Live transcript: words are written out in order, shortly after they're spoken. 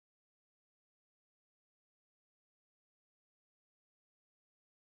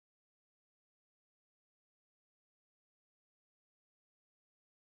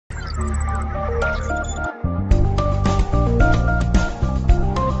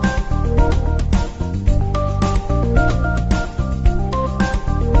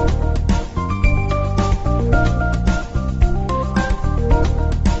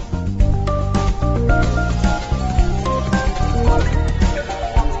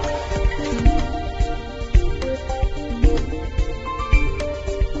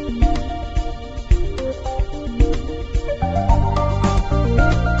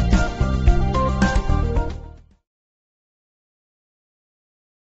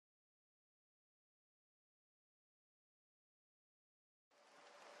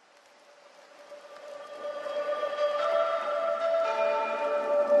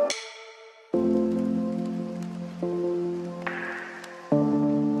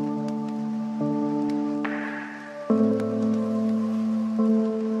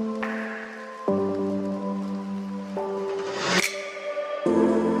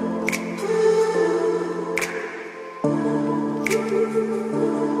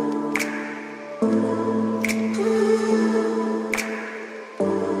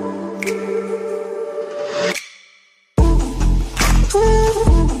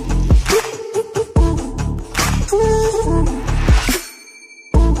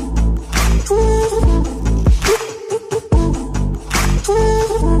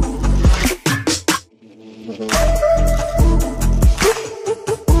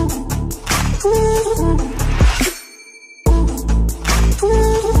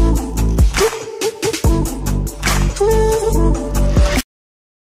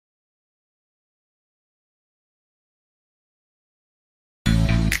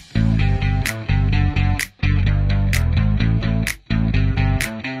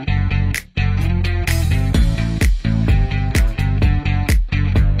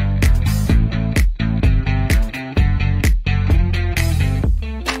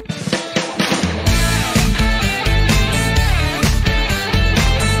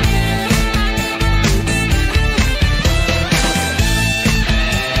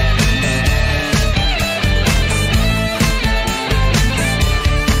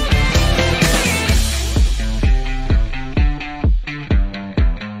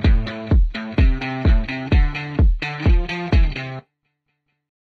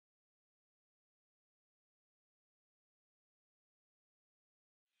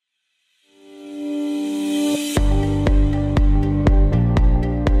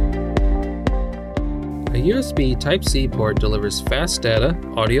USB Type-C port delivers fast data,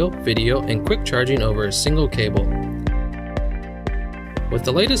 audio, video, and quick charging over a single cable. With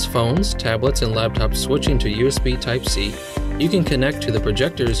the latest phones, tablets, and laptops switching to USB Type-C, you can connect to the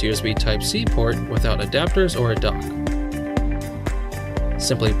projector's USB Type-C port without adapters or a dock.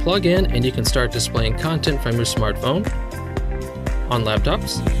 Simply plug in and you can start displaying content from your smartphone, on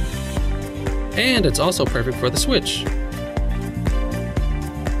laptops, and it's also perfect for the Switch.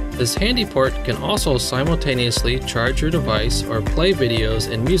 This handy port can also simultaneously charge your device or play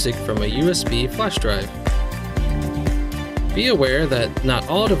videos and music from a USB flash drive. Be aware that not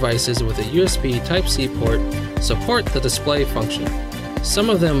all devices with a USB Type-C port support the display function. Some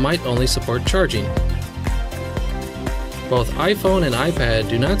of them might only support charging. Both iPhone and iPad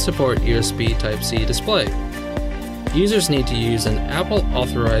do not support USB Type-C display. Users need to use an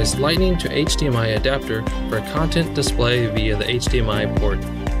Apple-authorized Lightning to HDMI adapter for content display via the HDMI port.